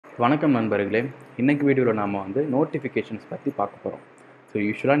வணக்கம் நண்பர்களே. இன்னைக்கு வீடியோவில் நாம் நோட்டிஃபிகேஷன்ஸ் பற்றி பார்க்க போகிறோம். ஸோ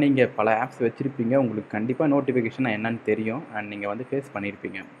யூஸ்வலாக நீங்கள் பல ஆப்ஸ் வச்சுருப்பீங்க. உங்களுக்கு கண்டிப்பாக நோட்டிஃபிகேஷன் என்னன்னு தெரியும் அண்ட் நீங்கள் ஃபேஸ்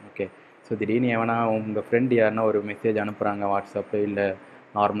பண்ணியிருப்பீங்க. ஓகே. ஸோ திடீர்னு எவனா உங்கள் ஃப்ரெண்ட் யாருன்னா ஒரு மெசேஜ் அனுப்புகிறாங்க வாட்ஸ்அப்பு இல்லை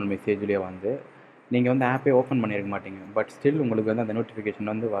நார்மல் மெசேஜ்லேயே நீங்கள் ஆப்பே ஓப்பன் பண்ணியிருக்க மாட்டீங்க. பட் ஸ்டில் உங்களுக்கு அந்த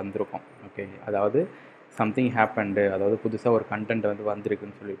நோட்டிஃபிகேஷன் வந்திருக்கும். ஓகே. அதாவது சம்திங் ஹேப்பன்டு, அதாவது புதுசாக ஒரு கண்டென்ட்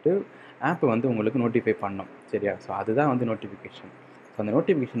வந்திருக்குன்னு சொல்லிட்டு ஆப் உங்களுக்கு நோட்டிஃபை பண்ணும். சரியா? ஸோ அதுதான் நோட்டிஃபிகேஷன். ஸோ அந்த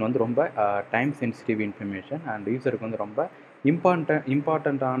நோட்டிஃபிகேஷன் ரொம்ப டைம் சென்சிட்டிவ் இன்ஃபர்மேஷன் அண்ட் யூஸருக்கு ரொம்ப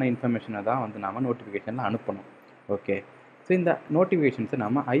இம்பார்ட்டண்ட்டான இன்ஃபர்மேஷனை தான் நாம் நோட்டிஃபிகேஷனில் அனுப்பணும். ஓகே. ஸோ இந்த நோட்டிஃபிகேஷன்ஸை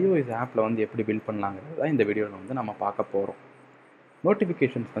நம்ம iOS ஆப்பில் எப்படி பில்ட் பண்ணலாங்கிறது தான் இந்த வீடியோவில் நம்ம பார்க்க போகிறோம்.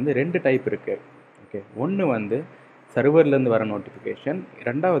 நோட்டிஃபிகேஷன்ஸ் 2 டைப் இருக்குது. ஓகே. ஒன்று சர்வர்லேருந்து வர நோட்டிஃபிகேஷன்,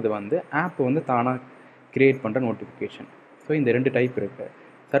 ரெண்டாவது ஆப் தானாக க்ரியேட் பண்ணுற நோட்டிஃபிகேஷன். ஸோ இந்த 2 டைப் இருக்குது.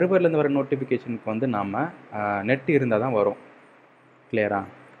 சர்வர்லேருந்து வர நோட்டிஃபிகேஷனுக்கு நம்ம நெட் இருந்தால் தான் வரும். கிளியரா?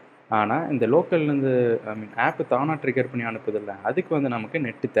 ஆனால் இந்த லோக்கல்லேருந்து ஆப்பு தானாக ட்ரிகர் பண்ணி அனுப்புதில்ல, அதுக்கு நமக்கு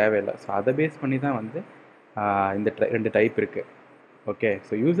நெட்டு தேவையில்லை. ஸோ அதை பேஸ் பண்ணி தான் இந்த 2 டைப் இருக்குது. ஓகே.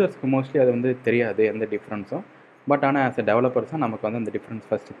 ஸோ யூசர்ஸ்க்கு மோஸ்ட்லி அது தெரியாது எந்த டிஃப்ரென்ஸும். பட் ஆனால் ஆஸ் அ டெவலப்பர்ஸாக நமக்கு அந்த டிஃப்ரென்ஸ்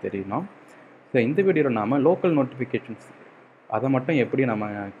ஃபஸ்ட்டு தெரியணும். ஸோ இந்த வீடியோவில் நாம் லோக்கல் நோட்டிஃபிகேஷன்ஸ் அதை மட்டும் எப்படி நம்ம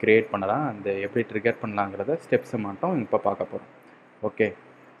க்ரியேட் பண்ணலாம், அந்த எப்படி ட்ரிகர் பண்ணலாங்கிறத ஸ்டெப்ஸை மட்டும் இப்போ பார்க்க போகிறோம். ஓகே.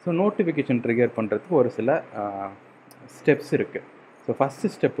 ஸோ நோட்டிஃபிகேஷன் ட்ரிகர் பண்ணுறதுக்கு ஒரு சில ஸ்டெப்ஸ் இருக்குது. ஸோ ஃபஸ்ட்டு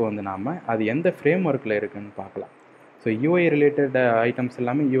ஸ்டெப்பு நாம் அது எந்த ஃப்ரேம் ஒர்க்கில் இருக்குதுன்னு பார்க்கலாம். ஸோ யூஐ ரிலேட்டட் ஐட்டம்ஸ்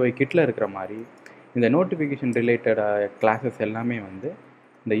எல்லாமே யூஐ கிட்டில் இருக்கிற மாதிரி இந்த நோட்டிஃபிகேஷன் ரிலேட்டட் கிளாஸஸ் எல்லாமே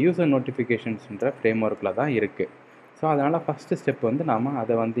இந்த யூசர் நோட்டிஃபிகேஷன்ஸ்ன்ற ஃப்ரேம் ஒர்க்கில் தான் இருக்குது. ஸோ அதனால் ஃபஸ்ட்டு ஸ்டெப் நாம்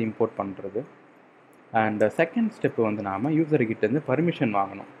அதை இம்போர்ட் பண்ணுறது. அண்ட் செகண்ட் ஸ்டெப்பு நாம் யூசர்கிட்டேருந்து பர்மிஷன்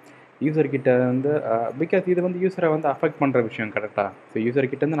வாங்கணும். யூசர்கிட்ட பிகாஸ் இது யூசரை அஃபெக்ட் பண்ணுற விஷயம் கரெக்டாக. ஸோ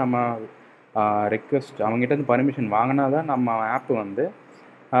யூசர்கிட்டேருந்து நம்ம ரெக்வெஸ்ட் அவங்ககிட்ட பர்மிஷன் வாங்கினா தான் நம்ம ஆப்பு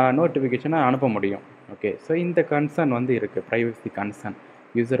நோட்டிஃபிகேஷனை அனுப்ப முடியும். ஓகே. ஸோ இந்த கன்சர்ன் இருக்குது, ப்ரைவசி கன்சர்ன்.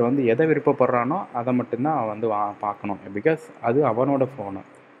 யூசர் எதை விருப்பப்படுறானோ அதை மட்டும்தான் அவன் பார்க்கணும். பிகாஸ் அது அவனோட ஃபோனு.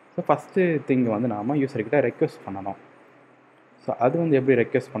 ஸோ ஃபஸ்ட்டு திங் நாம் யூசர்கிட்ட ரெக்வெஸ்ட் பண்ணணும். ஸோ அது எப்படி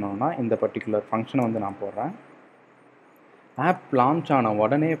ரெக்வெஸ்ட் பண்ணணும்னா இந்த பர்டிகுலர் ஃபங்க்ஷனை நான் போடுறேன். ஆப் லான்ச் ஆன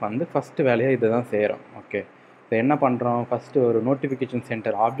உடனே ஃபஸ்ட்டு வேலையாக இதை தான் செய்கிறோம். ஓகே. ஸோ என்ன பண்ணுறோம், ஃபஸ்ட்டு ஒரு நோட்டிஃபிகேஷன்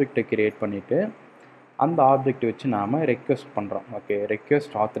சென்டர் ஆப்ஜெக்டை க்ரியேட் பண்ணிவிட்டு அந்த ஆப்ஜெக்ட் வச்சு நாம் ரெக்வெஸ்ட் பண்ணுறோம். ஓகே.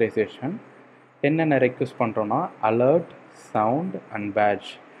 ரெக்வெஸ்ட் ஆத்தரைசேஷன் என்னென்ன ரெக்வெஸ்ட் பண்ணுறோன்னா alert, sound and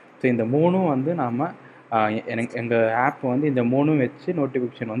batch. So இந்த மூணும் நாம் எங்கள் ஆப் இந்த மூணும் வச்சு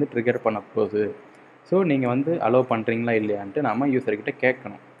நோட்டிஃபிகேஷன் ட்ரிகர் பண்ண போகுது. ஸோ நீங்கள் அலோவ் பண்ணுறீங்களா இல்லையான்ட்டு நம்ம யூசர்கிட்ட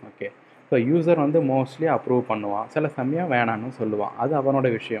கேட்கணும். Okay. So user mostly approve பண்ணுவான், சில சமயம் வேணான்னு சொல்லுவான், அது அவனோட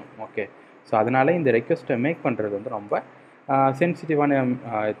விஷயம். ஓகே. ஸோ அதனால் இந்த ரெக்வெஸ்ட்டை மேக் பண்ணுறது ரொம்ப சென்சிட்டிவான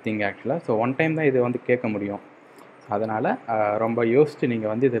திங் ஆக்சுவலாக. ஸோ ஒன் டைம் தான் இது கேட்க முடியும். ஸோ அதனால் ரொம்ப யோசித்து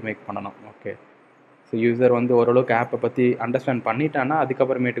நீங்கள் இதை மேக் பண்ணணும். ஓகே. ஸோ யூசர் ஓரளவுக்கு ஆப்பை பற்றி அண்டர்ஸ்டாண்ட் பண்ணிட்டான்னா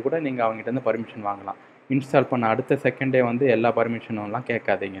அதுக்கப்புறமேட்டு கூட நீங்கள் அவங்ககிட்ட பர்மிஷன் வாங்கலாம். இன்ஸ்டால் பண்ண அடுத்த செகண்டே எல்லா பர்மிஷனும்லாம்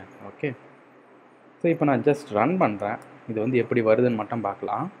கேட்காதீங்க. ஓகே. ஸோ இப்போ நான் ஜஸ்ட் ரன் பண்ணுறேன். இது எப்படி வருதுன்னு மட்டும்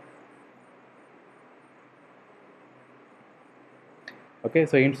பார்க்கலாம். ஓகே.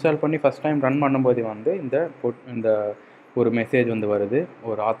 ஸோ இன்ஸ்டால் பண்ணி ஃபஸ்ட் டைம் ரன் பண்ணும்போது இந்த ஒரு மெசேஜ் வருது,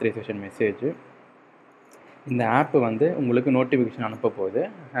 ஒரு ஆத்தரைசேஷன் மெசேஜ். இந்த ஆப்பு உங்களுக்கு நோட்டிஃபிகேஷன் அனுப்ப போகுது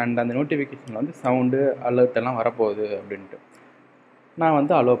அண்ட் அந்த நோட்டிஃபிகேஷனில் சவுண்டு அலர்ட் எல்லாம் வரப்போகுது அப்படின்ட்டு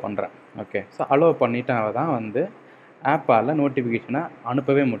நான் அலோவ் பண்ணுறேன். ஓகே. ஸோ அலோவ் பண்ணிட்டா தான் ஆப்பால் நோட்டிஃபிகேஷனை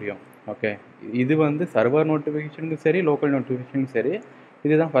அனுப்பவே முடியும். ஓகே. இது சர்வர் நோட்டிஃபிகேஷனுக்கும் சரி, லோக்கல் நோட்டிஃபிகேஷனுக்கும் சரி,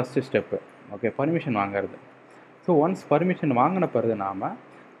 இதுதான் ஃபஸ்ட்டு ஸ்டெப்பு. ஓகே. பர்மிஷன் வாங்கிறது. ஸோ ஒன்ஸ் பர்மிஷன் வாங்கின பிறகு நாம்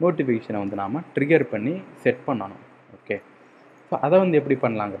நோட்டிஃபிகேஷனை நாம் ட்ரிகர் பண்ணி செட் பண்ணணும். ஓகே. ஸோ அதை எப்படி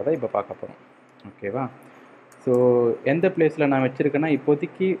பண்ணலாங்கிறத இப்போ பார்க்க போகிறோம். ஓகேவா? ஸோ எந்த பிளேஸில் நான் வச்சுருக்கேன்னா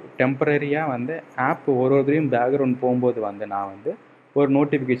இப்போதைக்கு டெம்பரரியாக ஆப் ஒரு தடவையும் பேக்ரவுண்ட் போகும்போது நான் ஒரு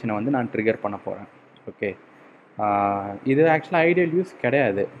நோட்டிஃபிகேஷனை நான் ட்ரிகர் பண்ண போகிறேன். ஓகே. இது ஆக்சுவலாக ஐடியல் யூஸ்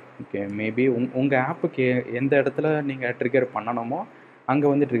கிடையாது. ஓகே. மேபி உங்கள் ஆப்புக்கு எந்த இடத்துல நீங்கள் ட்ரிகர் பண்ணணுமோ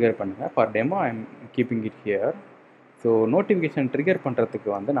அங்கே ட்ரிகர் பண்ணுங்கள். For demo I am keeping it here. So notification trigger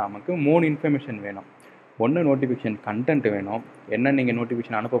பண்ணுறதுக்கு நமக்கு 3 இன்ஃபர்மேஷன் வேணும். ஒன்று நோட்டிஃபிகேஷன் கண்டென்ட் வேணும், என்ன நீங்கள்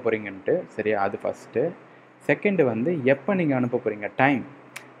நோட்டிஃபிகேஷன் அனுப்ப போகிறீங்கன்ட்டு. சரியா? அது ஃபஸ்ட்டு. செகண்டு எப்போ நீங்கள் அனுப்ப போகிறீங்க,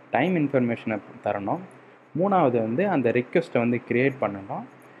 டைம் இன்ஃபர்மேஷனை தரணும். மூணாவது அந்த ரெக்வெஸ்ட்டை க்ரியேட் பண்ணணும்.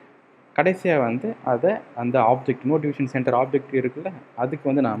 கடைசியாக அதை அந்த ஆப்ஜெக்ட் நோட்டிஃபிகேஷன் சென்டர் ஆப்ஜெக்ட் இருக்குல்ல,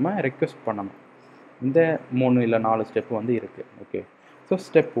 அதுக்கு நாம் ரெக்வெஸ்ட் பண்ணணும். இந்த 3 இல்லை 4 ஸ்டெப்பு இருக்குது. Okay. So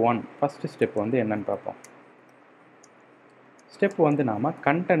step 1 first step என்னென்னு பார்ப்போம். ஸ்டெப் நாம்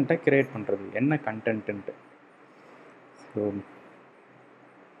கண்டென்ட்டை க்ரியேட் பண்ணுறது. என்ன கண்டென்ட்டுன்ட்டு. ஸோ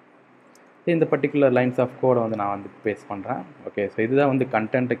இந்த பர்டிகுலர் லைன்ஸ் ஆஃப் கோடை வந்து நான் வந்து பேஸ்ட் பண்ணுறேன். ஓகே, ஸோ இதுதான் வந்து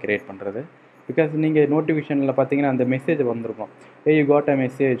கண்டென்ட்டை கிரியேட் பண்ணுறது. பிகாஸ் நீங்கள் நோட்டிஃபிகேஷனில் பார்த்தீங்கன்னா அந்த மெசேஜ் வந்திருக்கும், ஏ you got a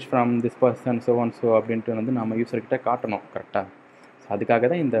message from this person so and so அப்படின்ட்டு வந்து நம்ம யூஸர்கிட்ட காட்டணும் கரெக்டாக. ஸோ அதுக்காக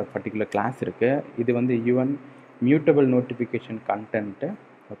தான் இந்த பர்டிகுலர் கிளாஸ் இருக்குது. இது வந்து even mutable notification content.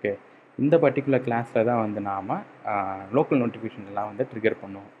 Okay, இந்த பர்டிகுலர் கிளாஸில் தான் வந்து நாம் லோக்கல் நோட்டிஃபிகேஷன் எல்லாம் வந்து ட்ரிகர்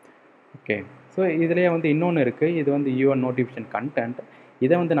பண்ணுவோம். ஓகே, ஸோ இதுலேயே வந்து இன்னொன்று இருக்குது, இது வந்து ஈவன் நோட்டிஃபிகேஷன் கண்டென்ட்.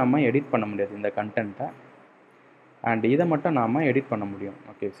 இதை வந்து நம்ம எடிட் பண்ண முடியாது இந்த கண்டென்ட்டை, அண்ட் இதை மட்டும் நாம் எடிட் பண்ண முடியும்.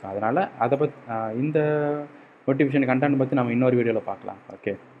 ஓகே, ஸோ அதனால் அதை பற்றி இந்த நோட்டிஃபிகேஷன் கண்டென்ட் பற்றி நம்ம இன்னொரு வீடியோவில் பார்க்கலாம்.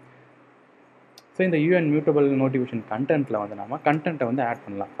 ஓகே, ஸோ இந்த யூஎன் மியூட்டபிள் நோட்டிஃபிகேஷன் கண்டென்ட்டில் வந்து நம்ம கண்டென்ட்டை வந்து ஆட்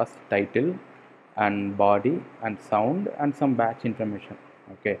பண்ணலாம். First title and body and sound and some batch information.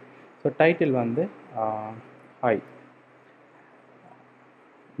 Okay, so title வந்து ஹாய்,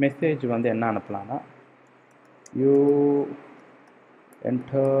 மெசேஜ் வந்து என்ன அனுப்பலான்னா you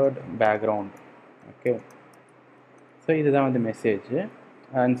entered background. Okay, so இதுதான் வந்து மெசேஜ்.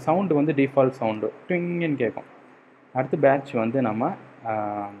 அண்ட் சவுண்டு வந்து டிஃபால்ட் சவுண்டு ட்விங்குன்னு கேட்கும். அடுத்து பேட்ச் வந்து நம்ம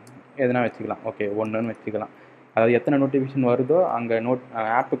எதனா வச்சுக்கலாம். ஓகே, 1ன்னு வச்சுக்கலாம். அதாவது எத்தனை நோட்டிஃபிகேஷன் வருதோ அங்கே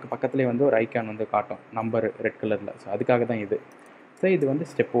ஆப்புக்கு பக்கத்துலேயே வந்து ஒரு ஐக்கான் வந்து காட்டும், நம்பர் ரெட் கலரில். ஸோ அதுக்காக தான் இது. ஸோ இது வந்து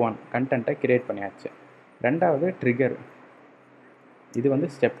ஸ்டெப் 1, கண்டென்ட்டை கிரியேட் பண்ணியாச்சு. ரெண்டாவது ட்ரிகர், இது வந்து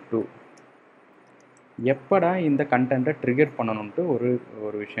ஸ்டெப் 2. எப்படா இந்த கண்டென்ட்டை ட்ரிகர் பண்ணணுன்ட்டு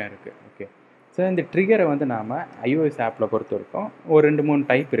ஒரு விஷயம் இருக்குது. ஓகே, ஸோ இந்த ட்ரிகரை வந்து நாம் iOS ஆப்பில் பொறுத்த வரைக்கும் ஒரு 2-3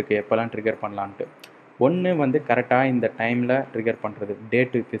 டைப் இருக்குது எப்போல்லாம் ட்ரிகர் பண்ணலான்ட்டு. ஒன்று வந்து கரெக்டாக இந்த டைமில் ட்ரிகர் பண்ணுறது,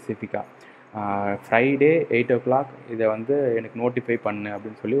 டேட்டு ஸ்பெசிஃபிக்காக ஃப்ரைடே 8 o'clock இதை வந்து எனக்கு நோட்டிஃபை பண்ணு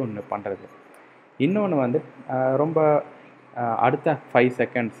அப்படின்னு சொல்லி ஒன்று பண்ணுறது. இன்னொன்று வந்து ரொம்ப அடுத்த 5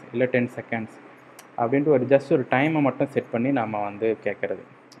 seconds இல்லை 10 seconds அப்படின்ட்டு ஒரு ஜஸ்ட் ஒரு டைமை மட்டும் செட் பண்ணி நம்ம வந்து கேட்குறது.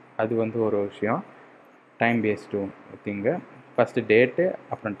 அது வந்து ஒரு விஷயம், டைம் பேஸ்டு திங்கு. ஃபஸ்ட்டு டேட்டு,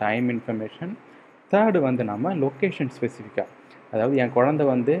 அப்புறம் டைம் இன்ஃபர்மேஷன். தேர்டு வந்து நம்ம லொக்கேஷன் ஸ்பெசிஃபிக்காக, அதாவது என் குழந்தை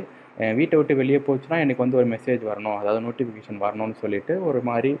வந்து வீட்டை விட்டு வெளியே போச்சுன்னா எனக்கு வந்து ஒரு மெசேஜ் வரணும், அதாவது நோட்டிஃபிகேஷன் வரணும்னு சொல்லிட்டு ஒரு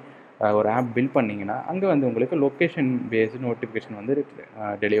மாதிரி ஒரு ஆப் பில்ட் பண்ணிங்கன்னா அங்கே வந்து உங்களுக்கு லொக்கேஷன் பேஸ்டு நோட்டிஃபிகேஷன் வந்து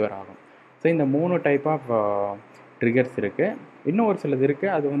டெலிவர் ஆகும். ஸோ இந்த 3 டைப் ஆஃப் ட்ரிகர்ஸ் இருக்குது. இன்னும் ஒரு சிலது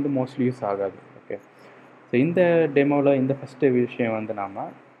இருக்குது, அது வந்து மோஸ்ட்லி யூஸ் ஆகாது. ஓகே, ஸோ இந்த டெமோவில் இந்த ஃபஸ்ட்டு விஷயம் வந்து நாம்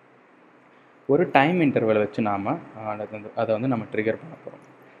ஒரு டைம் இன்டர்வலை வச்சு நாம் அதை வந்து நம்ம ட்ரிகர் பண்ண போகிறோம்.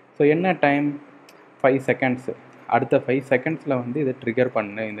 ஸோ என்ன டைம்? 5 seconds. அடுத்த 5 secondsல வந்து இதை ட்ரிகர்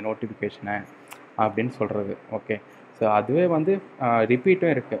பண்ணு இந்த நோட்டிஃபிகேஷனை அப்படின்னு சொல்கிறது. ஓகே, ஸோ அதுவே வந்து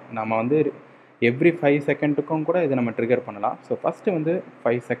ரிப்பீட்டும் இருக்குது. நம்ம வந்து எவ்ரி 5 செகண்டுக்கும் கூட இதை நம்ம ட்ரிகர் பண்ணலாம். ஸோ ஃபஸ்ட்டு வந்து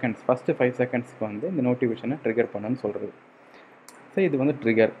 5 seconds, ஃபஸ்ட்டு 5 secondsக்கு வந்து இந்த நோட்டிஃபிகேஷனை ட்ரிகர் பண்ணுன்னு சொல்கிறது. ஸோ இது வந்து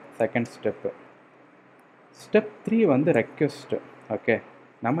ட்ரிகர், செகண்ட் ஸ்டெப்பு. ஸ்டெப் 3 வந்து ரெக்வெஸ்ட்டு. ஓகே,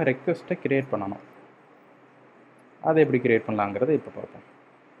 நம்ம ரெக்வெஸ்ட்டை க்ரியேட் பண்ணணும். அதை எப்படி க்ரியேட் பண்ணலாங்கிறத இப்போ பார்ப்போம்.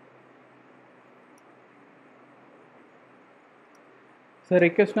 ஸோ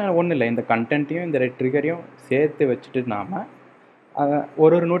ரெக்வெஸ்ட்னால் ஒன்றும் இல்லை, இந்த கண்டென்ட்டையும் இந்த ட்ரிகரையும் சேர்த்து வச்சுட்டு நாம்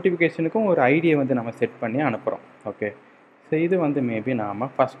ஒரு நோட்டிஃபிகேஷனுக்கும் ஒரு ஐடியை வந்து நம்ம செட் பண்ணி அனுப்புகிறோம். ஓகே, ஸோ இது வந்து மேபி நாம்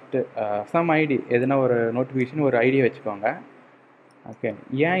ஃபஸ்ட்டு சம் ஐடி, எதுனா ஒரு நோட்டிஃபிகேஷன் ஒரு ஐடியை வச்சுக்கோங்க. ஓகே,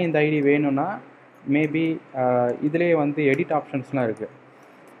 ஏன் இந்த ஐடி வேணும்னா மேபி இதிலே வந்து எடிட் ஆப்ஷன்ஸ்லாம் இருக்குது.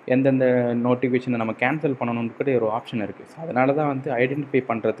 எந்தெந்த நோட்டிஃபிகேஷனை நம்ம கேன்சல் பண்ணணும்னு கூட ஒரு ஆப்ஷன் இருக்குது. ஸோ அதனால தான் வந்து ஐடென்டிஃபை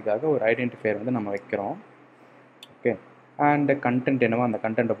பண்ணுறதுக்காக ஒரு ஐடென்டிஃபையர் வந்து நம்ம வைக்கிறோம். ஓகே, அண்ட் கண்டென்ட் என்னவோ அந்த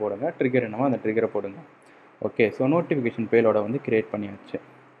கண்டென்ட்டை போடுங்க, ட்ரிகர் என்னவோ அந்த ட்ரிகரை போடுங்க. ஓகே, ஸோ நோட்டிஃபிகேஷன் பேலோட வந்து க்ரியேட் பண்ணியாச்சு.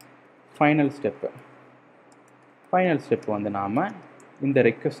 ஃபைனல் ஸ்டெப்பு வந்து நாம் இந்த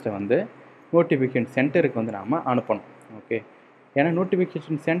ரெக்வெஸ்ட்டை வந்து நோட்டிஃபிகேஷன் சென்டருக்கு வந்து நாம் அனுப்பணும். ஓகே, ஏன்னா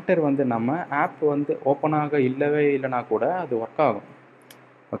நோட்டிஃபிகேஷன் சென்டர் வந்து நம்ம ஆப் வந்து ஓப்பனாக இல்லைனா கூட அது ஒர்க் ஆகும்.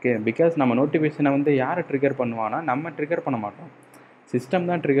 ஓகே, பிகாஸ் நம்ம நோட்டிஃபிகேஷனை வந்து யாரை ட்ரிகர் பண்ணுவான்னா நம்ம ட்ரிகர் பண்ண மாட்டோம், சிஸ்டம்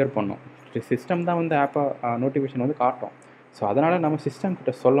தான் ட்ரிகர் பண்ணும். சிஸ்டம் தான் வந்து ஆப்பை நோட்டிஃபிகேஷன் வந்து காட்டும். ஸோ அதனால் நம்ம சிஸ்டம்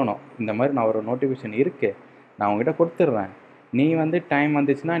கிட்ட சொல்லணும், இந்த மாதிரி நான் ஒரு நோட்டிஃபிகேஷன் இருக்குது, நான் உங்ககிட்ட கொடுத்துட்றேன், நீ வந்து டைம்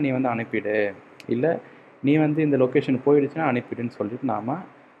வந்துச்சுன்னா நீ வந்து அனுப்பிடு, இல்லை நீ வந்து இந்த லொக்கேஷன் போயிடுச்சுன்னா அனுப்பிடுன்னு சொல்லிட்டு நாம்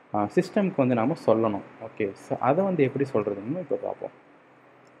சிஸ்டம்க்கு வந்து நாம் சொல்லணும். ஓகே, ஸோ அதை வந்து எப்படி சொல்கிறதுன்னு இப்போ பார்ப்போம்.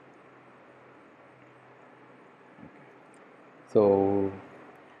 ஸோ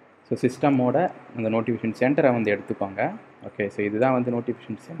சிஸ்டமோட அந்த நோட்டிஃபிகேஷன் சென்டரை வந்து எடுத்துக்கோங்க. ஓகே, ஸோ இதுதான் வந்து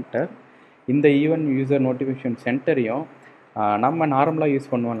நோட்டிஃபிகேஷன் சென்டர். இந்த ஈவன் யூசர் நோட்டிஃபிகேஷன் சென்டரையும் நம்ம நார்மலாக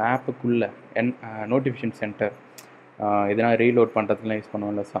யூஸ் பண்ணுவோம் ஆப்புக்குள்ளே நோட்டிஃபிகேஷன் சென்டர் எதனா ரீலோட் பண்ணுறதுக்குலாம் யூஸ்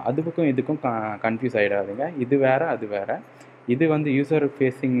பண்ணுவோம்ல. ஸோ அதுக்கும் இதுக்கும் கன்ஃபியூஸ் ஆகிடாதுங்க. இது வேறு அது வேறு. இது வந்து யூசர்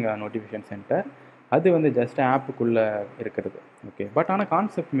ஃபேஸிங் நோட்டிஃபிகேஷன் சென்டர், அது வந்து ஜஸ்ட் ஆப்புக்குள்ளே இருக்கிறது. ஓகே, பட் ஆனால்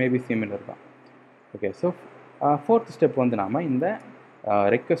கான்செப்ட் மேபி சிமிலர் தான். ஓகே, ஸோ 4th ஸ்டெப் வந்து நாம் இந்த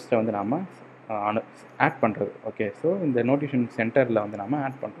ரெக்வெஸ்ட்டை வந்து நாம் ஆட் பண்ணுறது. ஓகே, ஸோ இந்த நோட்டிஃபிகேஷன் சென்டரில் வந்து நாம்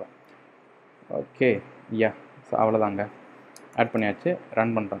ஆட் பண்ணுறோம். ஓகே, யா. ஸோ அவ்வளோதாங்க, ஆட் பண்ணியாச்சு.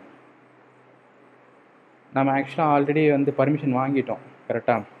 ரன் பண்ணுறேன். நம்ம ஆக்சுவலாக ஆல்ரெடி வந்து பர்மிஷன் வாங்கிட்டோம்,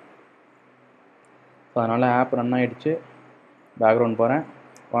 கரெக்டாக? ஸோ அதனால் ஆப் ரன் ஆகிடுச்சு. பேக்ரவுண்ட் போகிறேன்.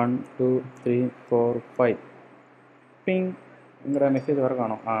 1 2 3 4 5 பிங்ங்கிற மெசேஜ் வர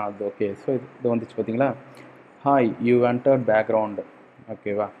காணும். அது ஓகே. ஸோ இது வந்துச்சு பார்த்தீங்களா? Hi, you entered background.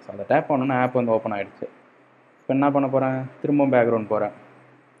 ஓகேவா? ஸோ அதை டேப் பண்ணோன்னா ஆப் வந்து ஓப்பன் ஆகிடுச்சு. இப்போ என்ன பண்ண போகிறேன்? திரும்பவும் பேக்ரவுண்ட் போகிறேன்.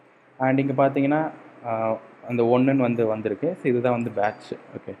 அண்ட் இங்கே பார்த்தீங்கன்னா அந்த 1ன்னு வந்திருக்கு. ஸோ இதுதான் வந்து பேட்ச்.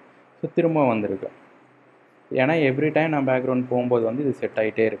 ஓகே. ஸோ திரும்பவும் வந்திருக்கு. ஏன்னா எவ்ரி டைம் நான் பேக்ரவுண்ட் போகும்போது வந்து இது செட்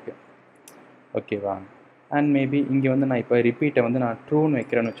ஆகிட்டே இருக்குது. ஓகேவா? அண்ட் மேபி இங்கே வந்து நான் இப்போ ரிப்பீட்டை வந்து நான் ட்ரூன்னு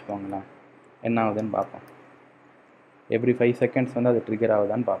வைக்கிறேன்னு வச்சுக்கோங்களேன். என்ன ஆகுதுன்னு பார்ப்போம். எவ்ரி 5 செகண்ட்ஸ் வந்து அது ட்ரிகர்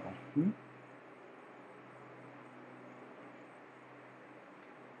ஆகுதான்னு பார்ப்போம்.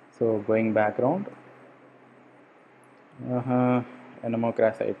 So going background. என்னமோ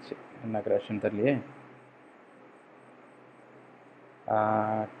கிராஷ் ஆகிடுச்சு. என்ன கிராஷ்ன்னு தெரியலையே.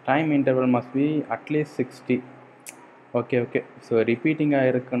 Time interval must be at least 60. Okay. So ரிப்பீட்டிங்காக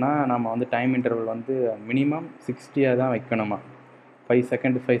இருக்குன்னா நம்ம வந்து டைம் இன்டர்வல் வந்து மினிமம் 60 தான் வைக்கணுமா.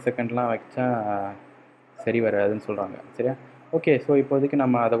 5 செகண்ட்லாம் வச்சா சரி வராதுன்னு சொல்கிறாங்க. சரியா? ஓகே. ஸோ இப்போதைக்கு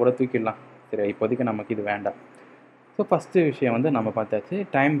நம்ம அதை கூட தூக்கிடலாம். சரி, இப்போதைக்கு நமக்கு இது வேண்டாம். ஸோ ஃபஸ்ட்டு விஷயம் வந்து நம்ம பார்த்தாச்சு,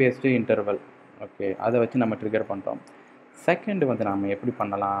 டைம் பேஸ்டு இன்டர்வல். ஓகே, அதை வச்சு நம்ம ட்ரிகர் பண்ணுறோம். செகண்ட் வந்து நம்ம எப்படி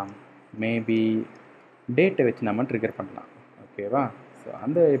பண்ணலாம்? மேபி டேட்டை வச்சு நம்ம ட்ரிகர் பண்ணலாம். ஓகேவா? ஸோ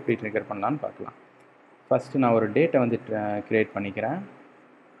அந்த எப்படி ட்ரிகர் பண்ணலான்னு பார்க்கலாம். ஃபஸ்ட்டு நான் ஒரு டேட்டை வந்து க்ரியேட் பண்ணிக்கிறேன்.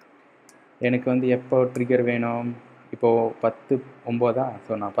 எனக்கு வந்து எப்போ ட்ரிகர் வேணும்? இப்போது 10/9.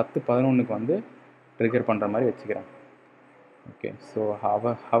 ஸோ நான் 10/11க்கு வந்து ட்ரிகர் பண்ணுற மாதிரி வச்சுக்கிறேன். ஓகே. ஸோ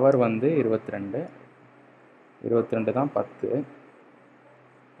ஹவர் வந்து 22 தான் 10.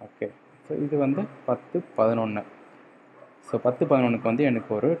 ஓகே. ஸோ இது வந்து 10/11. ஸோ 10/11க்கு வந்து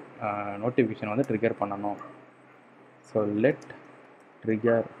எனக்கு ஒரு நோட்டிஃபிகேஷன் வந்து ட்ரிகர் பண்ணணும். So let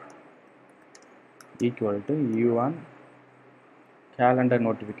trigger equal to U1 calendar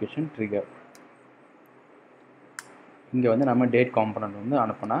notification trigger. இங்கே வந்து நம்ம டேட் காம்பனண்ட் வந்து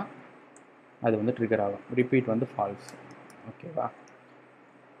அனுப்புனா அது வந்து ட்ரிகர் ஆகும். ரிப்பீட் வந்து ஃபால்ஸ். ஓகேவா?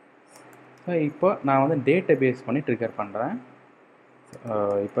 ஸோ இப்போ நான் வந்து டேட்டை பேஸ் பண்ணி ட்ரிகர் பண்ணுறேன்.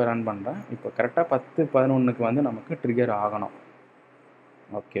 இப்போ ரன் பண்ணுறேன். இப்போ கரெக்டாக 10/11க்கு வந்து நமக்கு ட்ரிகர் ஆகணும்.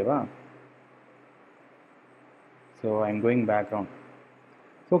 ஓகேவா? So I'm going background.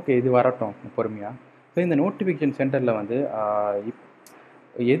 Okay, இது வரட்டும் பொறுமையாக. ஸோ இந்த நோட்டிஃபிகேஷன் சென்டரில் வந்து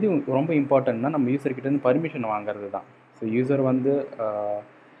எது ரொம்ப இம்பார்ட்டன்ட்னா நம்ம யூசர்கிட்டேருந்து பர்மிஷன் வாங்குறது தான். ஸோ யூசர் வந்து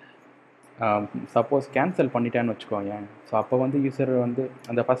சப்போஸ் கேன்சல் பண்ணிட்டான்னு வச்சுக்கோங்க. ஸோ அப்போ வந்து யூசர் வந்து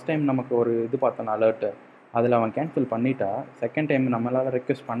அந்த ஃபஸ்ட் டைம் நமக்கு ஒரு இது பார்த்தோன்னா அலர்ட்டு, அதில் அவன் கேன்சல் பண்ணிட்டா செகண்ட் டைம் நம்மளால்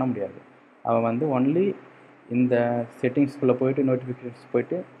ரெக்வெஸ்ட் பண்ண முடியாது. அவன் வந்து ஒன்லி இந்த செட்டிங்ஸ்குள்ளே போய்ட்டு நோட்டிஃபிகேஷன்ஸ்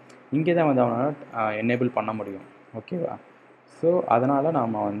போய்ட்டு இங்கே தான் வந்து அவனால் எனேபிள் பண்ண முடியும். ஓகேவா? ஸோ அதனால்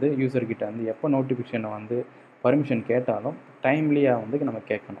நாம் வந்து யூசர்கிட்ட வந்து எப்போ நோட்டிஃபிகேஷனை வந்து பர்மிஷன் கேட்டாலும் டைம்லியாக வந்து நம்ம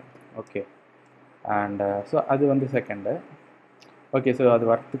கேட்கணும். ஓகே. அண்ட் ஸோ அது வந்து செகண்டு. ஓகே. ஸோ அது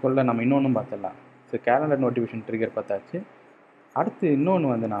வரத்துக்குள்ளே நம்ம இன்னொன்றும் பார்த்துடலாம். ஸோ கேலண்டர் நோட்டிஃபிகேஷன் ட்ரிகர் பார்த்தாச்சு. அடுத்து இன்னொன்று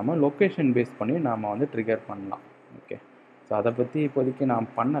வந்து நாம் லொக்கேஷன் பேஸ் பண்ணி நாம் வந்து ட்ரிகர் பண்ணலாம். ஓகே. ஸோ அதை பற்றி இப்போதைக்கு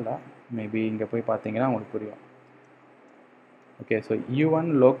நான் பண்ணலை. மேபி இங்கே போய் பார்த்தீங்கன்னா உங்களுக்கு புரியும். Okay. So U1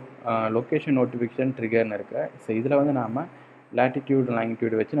 location notification ட்ரிகர்னு இருக்குது. ஸோ இதில் வந்து நாம் லேட்டிடியூட்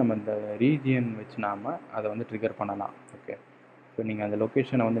லாங்கிடியூட் வச்சு நம்ம இந்த ரீஜியன் வச்சு நாம் அதை வந்து ட்ரிகர் பண்ணலாம். ஓகே. ஸோ நீங்கள் அந்த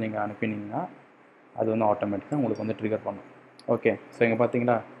லொக்கேஷனை வந்து நீங்கள் அனுப்பினீங்கன்னா அது வந்து ஆட்டோமேட்டிக்காக உங்களுக்கு வந்து ட்ரிகர் பண்ணும். ஓகே. ஸோ இங்கே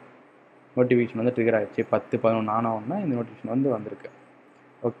பார்த்தீங்களா நோட்டிஃபிகேஷன் வந்து ட்ரிகர் ஆகிடுச்சு. 10/11 ஆனவுடனே இந்த நோட்டிஃபிகேஷன் வந்து வந்திருக்கு.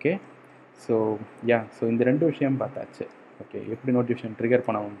 ஓகே. ஸோ ஸோ இந்த 2 விஷயம் பார்த்தாச்சு. ஓகே, எப்படி நோட்டிஃபிகேஷன் ட்ரிகர்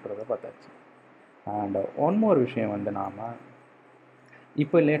பண்ணணுன்றதை பார்த்தாச்சு. அண்ட் ஒன் மோர் விஷயம் வந்து நாம்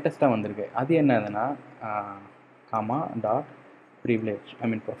இப்போ லேட்டஸ்ட்டாக வந்திருக்கு. அது என்னதுன்னா ப்ரிவிலேஜ்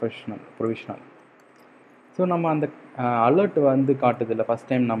ப்ரொவிஷனல். ஸோ நம்ம அந்த அலர்ட் வந்து காட்டுதில்ல ஃபஸ்ட்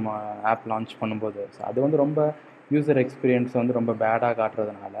டைம் நம்ம ஆப் லான்ச் பண்ணும்போது. ஸோ அது வந்து ரொம்ப யூசர் எக்ஸ்பீரியன்ஸ் வந்து ரொம்ப பேடாக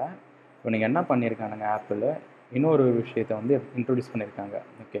காட்டுறதுனால இப்போ நீங்கள் என்ன பண்ணியிருக்காங்க ஆப்பில் இன்னொரு விஷயத்தை வந்து இன்ட்ரொடியூஸ் பண்ணியிருக்காங்க.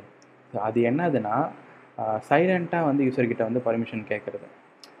 ஓகே. ஸோ அது என்னதுன்னா சைலண்ட்டாக வந்து யூசர்கிட்ட வந்து பர்மிஷன் கேட்குறது.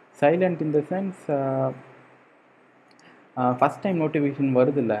 Silent in the sense first time notification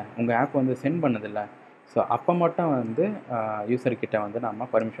வருதில்ல, உங்கள் ஆப் வந்து சென்ட் பண்ணதில்ல, ஸோ அப்போ மட்டும் வந்து யூசர்கிட்ட வந்து நம்ம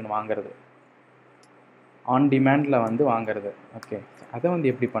பர்மிஷன் வாங்குறது, ஆன் டிமாண்டில் வந்து வாங்குறது. ஓகே. அதை வந்து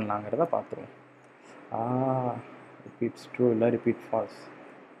எப்படி பண்ணலாங்கிறத பார்த்துருவோம். ரிப்பீட்ஸ் ட்ரூ இல்லை ரிப்பீட் ஃபால்ஸ்.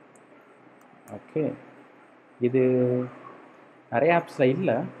 ஓகே. இது நிறைய ஆப்ஸில்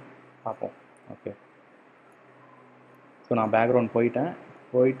இல்லை, பார்ப்போம். ஓகே. ஸோ நான் பேக்ரவுண்ட்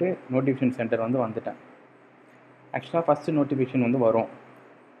போயிட்டு நோட்டிஃபிகேஷன் சென்டர் வந்து வந்துட்டேன். ஆக்சுவலாக ஃபஸ்ட்டு நோட்டிஃபிகேஷன் வந்து வரும்.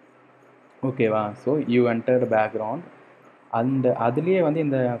 ஓகேவா? So you entered background. அதுலேயே வந்து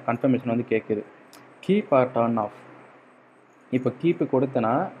இந்த கன்ஃபர்மேஷன் வந்து கேட்குது. Keep R turn of. இப்போ கீப்பு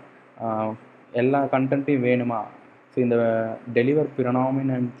கொடுத்தனா எல்லா கண்டென்ட்டையும் வேணுமா? ஸோ இந்த டெலிவர்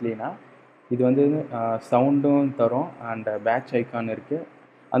ப்ரிடாமினன்ட்லினா இது வந்து சவுண்டும் தரும் அண்ட் பேட்ச் ஐக்கான் இருக்குது.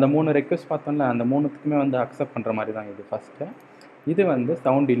 அந்த 3 ரெக்வெஸ்ட் பார்த்தோம்ல, அந்த 3த்துக்குமே வந்து அக்செப்ட் பண்ணுற மாதிரி தான் இது ஃபஸ்ட்டு. இது வந்து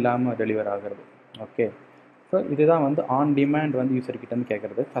சவுண்ட் இல்லாமல் டெலிவர் ஆகிறது. ஓகே. ஸோ இதுதான் வந்து ஆன் டிமாண்ட் வந்து யூசர்கிட்டேருந்து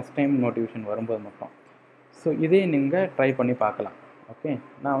கேட்குறது, ஃபஸ்ட் டைம் நோட்டிஃபிகேஷன் வரும்போது மட்டும். ஸோ இதே நீங்கள் ட்ரை பண்ணி பார்க்கலாம். ஓகே.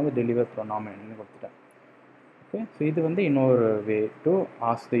 நான் வந்து டெலிவர் ப்ரிடாமினன்ட்னு கொடுத்துட்டேன். ஓகே. ஸோ இது வந்து இன்னொரு way to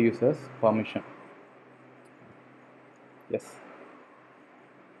ask the users permission. S.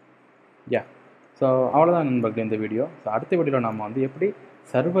 Yeah. So அவ்வளோதான் நண்பர்களே இந்த வீடியோ. ஸோ அடுத்த வீடியோவில் நம்ம வந்து எப்படி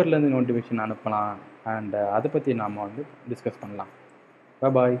சர்வர்லேருந்து நோட்டிஃபிகேஷன் அனுப்பலாம் அண்ட் அதை பற்றி நாம் வந்து டிஸ்கஸ் பண்ணலாம்.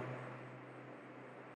 பாய்.